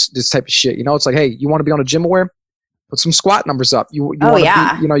earn this type of shit. It's like, hey, you want to be on a gym aware? Put some squat numbers up. You want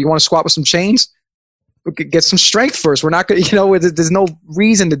to squat with some chains? Get some strength first. We're not gonna, there's no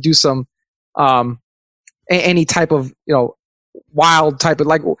reason to do some any type of wild type of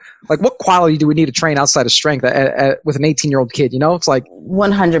like what quality do we need to train outside of strength with an 18-year-old kid? It's like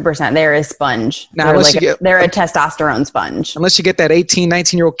 100%. They're a sponge. Now, they're a testosterone sponge. Unless you get that 18,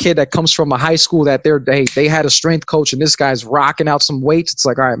 19-year-old kid that comes from a high school that they had a strength coach and this guy's rocking out some weights. It's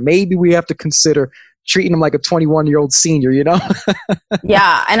like, all right, maybe we have to consider treating them like a 21-year-old senior,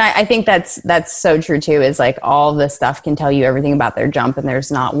 Yeah. And I think that's so true too, is like all this stuff can tell you everything about their jump. And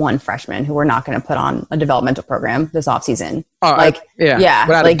there's not one freshman who we're not going to put on a developmental program this off season. Like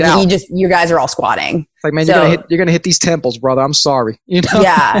you guys are all squatting. It's like, man, you're going to hit these temples, brother. I'm sorry.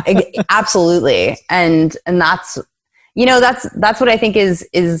 Yeah, absolutely. And that's, that's what I think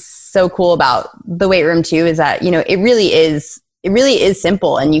is so cool about the weight room too, is that, it really is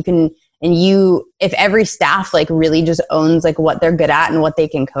simple, and if every staff like really just owns like what they're good at and what they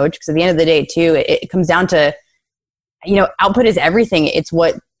can coach, because at the end of the day too, it comes down to, output is everything. It's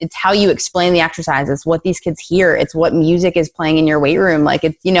how you explain the exercises, what these kids hear. It's what music is playing in your weight room. Like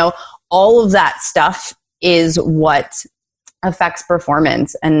it's, all of that stuff is what affects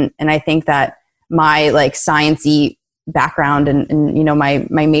performance. And I think that my like sciencey background and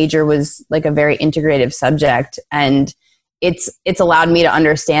my major was like a very integrative subject, and it's allowed me to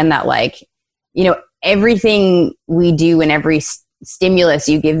understand that like, everything we do and every stimulus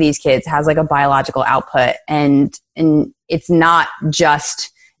you give these kids has like a biological output. And it's not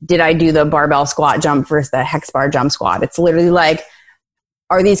just, did I do the barbell squat jump versus the hex bar jump squat? It's literally like,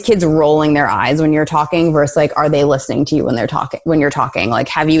 are these kids rolling their eyes when you're talking versus like, are they listening to you when you're talking? Like,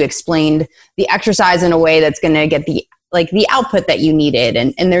 have you explained the exercise in a way that's going to get the output that you needed?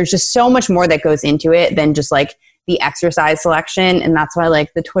 And there's just so much more that goes into it than just like the exercise selection. And that's why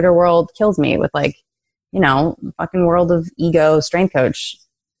like the Twitter world kills me with like, fucking world of ego strength coach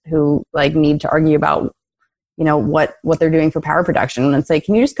who like need to argue about, what they're doing for power production. And it's like,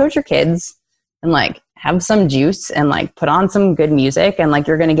 can you just coach your kids and like have some juice and like put on some good music and like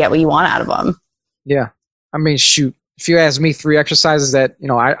you're going to get what you want out of them. Yeah. I mean, shoot, if you ask me 3 exercises that,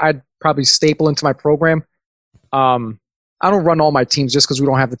 I'd probably staple into my program. I don't run all my teams just because we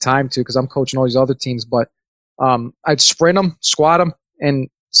don't have the time to, because I'm coaching all these other teams, but I'd sprint them, squat them, and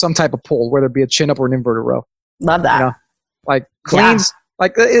some type of pull, whether it be a chin up or an inverted row. Love that. Like cleans,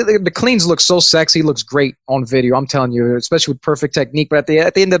 like the cleans look so sexy, looks great on video. I'm telling you, especially with perfect technique. But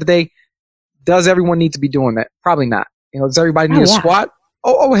at the end of the day, does everyone need to be doing that? Probably not. Does everybody need a squat?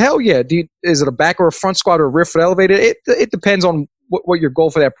 Oh, hell yeah. Is it a back or a front squat or a rear foot elevated? It depends on what your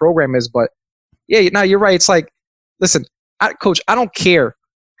goal for that program is. But yeah, no, you're right. It's like, listen, Coach, I don't care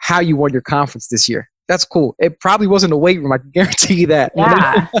how you won your conference this year. That's cool. It probably wasn't a weight room. I can guarantee you that.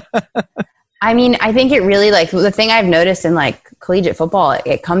 Yeah. I mean, I think it really like the thing I've noticed in like collegiate football,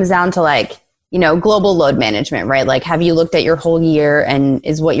 it comes down to like, global load management, right? Like, have you looked at your whole year and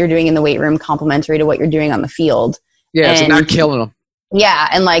is what you're doing in the weight room complementary to what you're doing on the field? Yeah, it's not killing them. Yeah.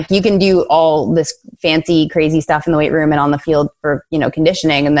 And like, you can do all this fancy, crazy stuff in the weight room and on the field for,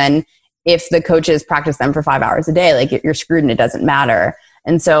 conditioning. And then if the coaches practice them for 5 hours a day, like you're screwed and it doesn't matter.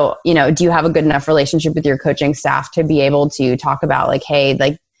 And so, do you have a good enough relationship with your coaching staff to be able to talk about like, hey,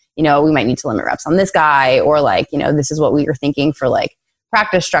 like, we might need to limit reps on this guy, or like, this is what we were thinking for like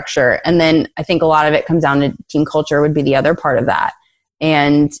practice structure. And then I think a lot of it comes down to team culture would be the other part of that.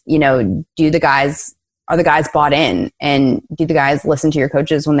 And, are the guys bought in, and do the guys listen to your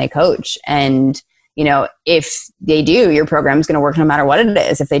coaches when they coach? And, if they do, your program's going to work no matter what it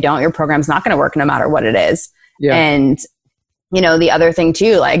is. If they don't, your program's not going to work no matter what it is. Yeah. And, the other thing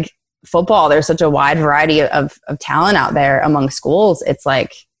too, like football, there's such a wide variety of talent out there among schools. It's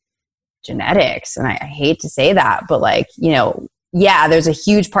like genetics. And I hate to say that, but like, there's a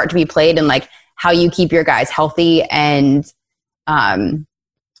huge part to be played in like how you keep your guys healthy and,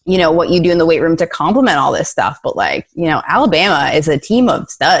 what you do in the weight room to complement all this stuff. But like, Alabama is a team of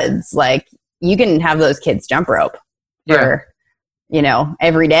studs. Like you can have those kids jump rope for,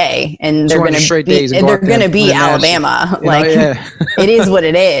 every day, and they're going to be Alabama. Like it is what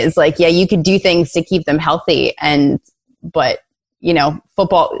it is. Like, yeah, you could do things to keep them healthy, but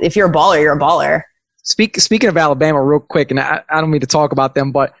football, if you're a baller, you're a baller. Speaking of Alabama real quick, and I don't mean to talk about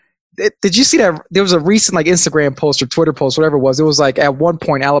them, but did you see that there was a recent like Instagram post or Twitter post, whatever it was like at one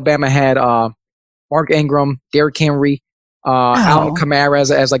point Alabama had Mark Ingram, Derrick Henry, Alvin Kamara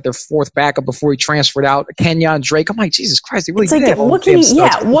as like their fourth backup before he transferred out, Kenyon Drake. I'm like, Jesus Christ, they really did have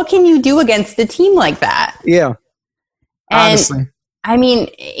what can you do against a team like that? Yeah. Honestly. And, I mean,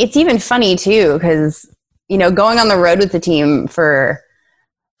 it's even funny too, because, going on the road with the team for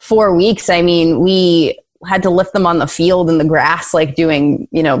 4 weeks, I mean, we had to lift them on the field in the grass, like doing,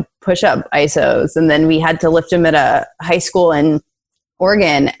 push-up ISOs. And then we had to lift them at a high school in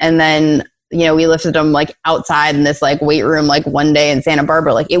Oregon. And then, we lifted them like outside in this like weight room, like one day in Santa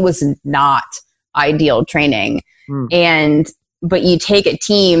Barbara. Like it was not ideal training. But you take a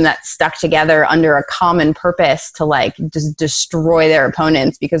team that's stuck together under a common purpose to like just destroy their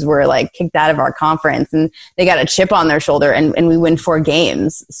opponents because we're like kicked out of our conference and they got a chip on their shoulder and we win 4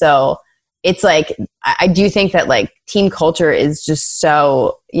 games. So it's like, I do think that like team culture is just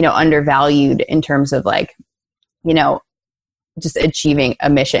so, undervalued in terms of like, just achieving a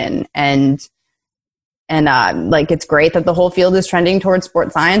mission and like, it's great that the whole field is trending towards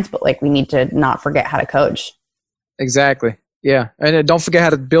sports science, but like, we need to not forget how to coach. Exactly. Yeah. And don't forget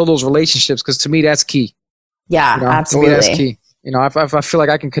how to build those relationships. Cause to me, that's key. Yeah, absolutely. To me, that's key. If I feel like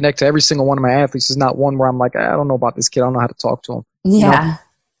I can connect to every single one of my athletes, there's not one where I'm like, I don't know about this kid. I don't know how to talk to him. Yeah.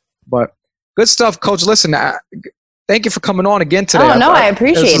 But good stuff, Coach. Listen, thank you for coming on again today. Oh, no, I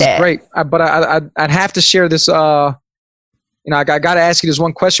appreciate it. Great. But I'd have to share this, I got to ask you this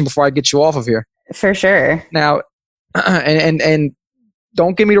one question before I get you off of here. For sure. Now, and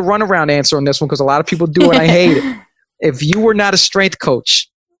don't give me the runaround answer on this one because a lot of people do and I hate it. If you were not a strength coach,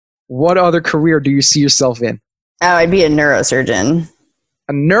 what other career do you see yourself in? Oh, I'd be a neurosurgeon.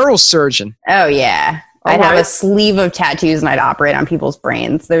 A neurosurgeon? Oh, yeah. I'd have a sleeve of tattoos and I'd operate on people's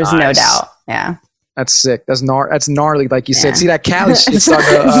brains. There's no doubt. Yeah. That's sick. That's gnarly, like you said. See that Cali shit starting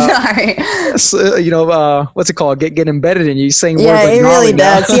to, sorry. What's it called? Get embedded in you. You're saying words like it really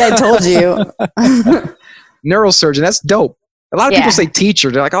does. See, I told you. Neurosurgeon. That's dope. A lot of people say teacher.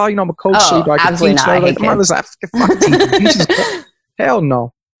 They're like, I'm a coach. Oh, so I can absolutely teach. Not. Like, come on, listen, fuck teaching. Hell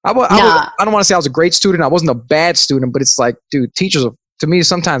no. I don't want to say I was a great student. I wasn't a bad student, but it's like, dude, teachers are, to me,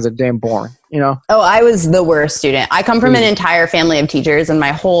 sometimes they're damn boring, Oh, I was the worst student. I come from an entire family of teachers, and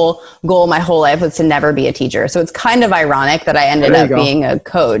my whole goal my whole life was to never be a teacher. So it's kind of ironic that I ended up being a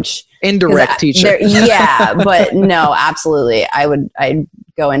coach. Indirect teacher. Yeah, but no, absolutely. I'd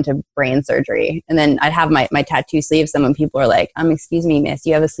go into brain surgery, and then I'd have my tattoo sleeves. And when people are like, excuse me, miss,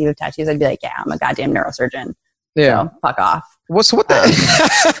 you have a sleeve of tattoos? I'd be like, yeah, I'm a goddamn neurosurgeon. Yeah. So fuck off. What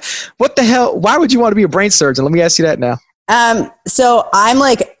the hell? Why would you want to be a brain surgeon? Let me ask you that now. So I'm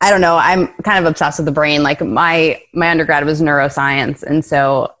like, I don't know. I'm kind of obsessed with the brain. Like my undergrad was neuroscience. And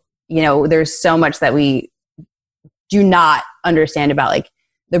so, there's so much that we do not understand about like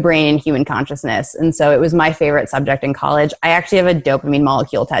the brain and human consciousness. And so it was my favorite subject in college. I actually have a dopamine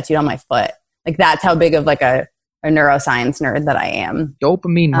molecule tattooed on my foot. Like that's how big of like a neuroscience nerd that I am.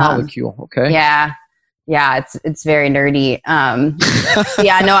 Dopamine molecule. Okay. Yeah. Yeah. It's very nerdy.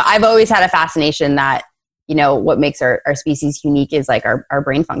 Yeah, no, I've always had a fascination that, what makes our species unique is like our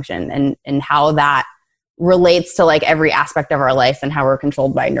brain function and how that relates to like every aspect of our life and how we're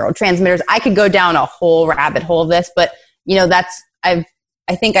controlled by neurotransmitters. I could go down a whole rabbit hole of this, but I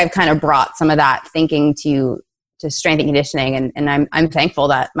think I've kind of brought some of that thinking to strength and conditioning. And I'm thankful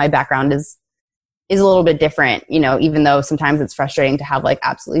that my background is a little bit different, even though sometimes it's frustrating to have like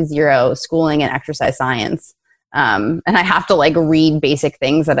absolutely zero schooling in exercise science. And I have to like read basic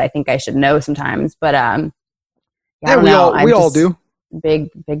things that I think I should know sometimes, but, we all do.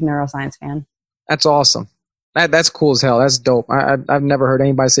 Big neuroscience fan. That's awesome. That's cool as hell. That's dope. I've never heard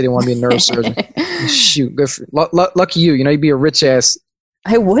anybody say they want to be a neurosurgeon. Shoot, good for you. Lucky you. You'd be a rich ass.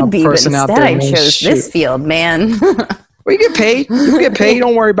 I would be, but instead I chose this field, man. Well, you get paid. You get paid.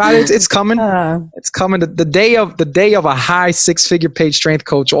 Don't worry about it. It's coming. It's coming. The day of a high 6-figure paid strength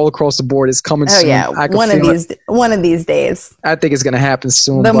coach all across the board is coming soon. Yeah, one of these days. I think it's going to happen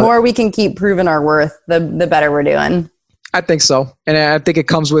soon. The more we can keep proving our worth, the better we're doing. I think so, and I think it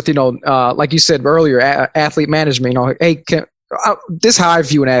comes with like you said earlier, athlete management. Hey, this is how I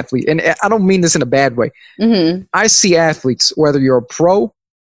view an athlete, and I don't mean this in a bad way. Mm-hmm. I see athletes, whether you're a pro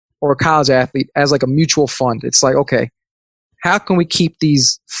or a college athlete, as like a mutual fund. It's like, okay, how can we keep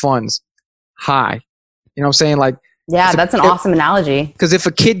these funds high? You know what I'm saying? Like, yeah, that's an awesome analogy. Because if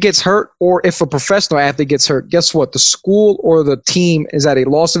a kid gets hurt or if a professional athlete gets hurt, guess what? The school or the team is at a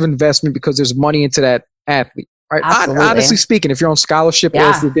loss of investment because there's money into that athlete. Right? Honestly speaking, if you're on scholarship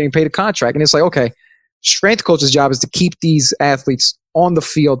or if you're getting paid a contract, and it's like, okay, strength coach's job is to keep these athletes on the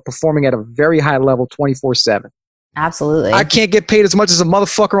field performing at a very high level 24/7. Absolutely. I can't get paid as much as a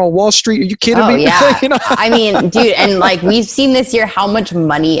motherfucker on Wall Street. Are you kidding me? Yeah. I mean, dude, and like we've seen this year how much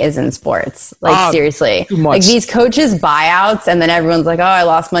money is in sports. Like seriously. Too much. Like these coaches buyouts and then everyone's like, oh, I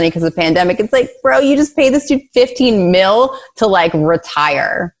lost money because of the pandemic. It's like, bro, you just paid this dude $15 million to like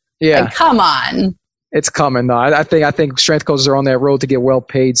retire. Yeah. Like, come on. It's coming though. I think strength coaches are on that road to get well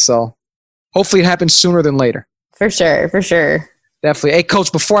paid. So hopefully it happens sooner than later. For sure. Definitely. Hey,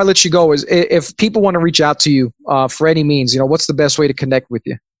 Coach, before I let you go, if people want to reach out to you for any means, what's the best way to connect with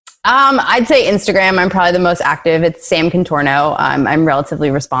you? I'd say Instagram. I'm probably the most active. It's Sam Contorno. I'm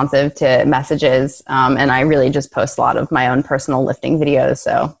relatively responsive to messages, and I really just post a lot of my own personal lifting videos.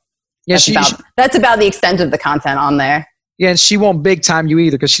 So that's about the extent of the content on there. Yeah, and she won't big time you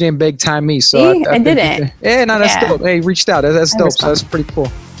either because she didn't big time me. So I didn't. That's dope. Hey, reached out. That's dope. So that's pretty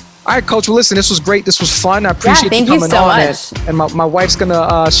cool. All right, Coach. Well, listen, this was great. This was fun. I appreciate you coming on. Much. And my wife's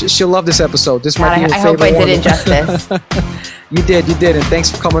gonna she'll love this episode. This might be your favorite one. I hope I did it justice. You did, and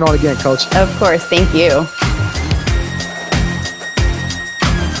thanks for coming on again, Coach. Of course. Thank you.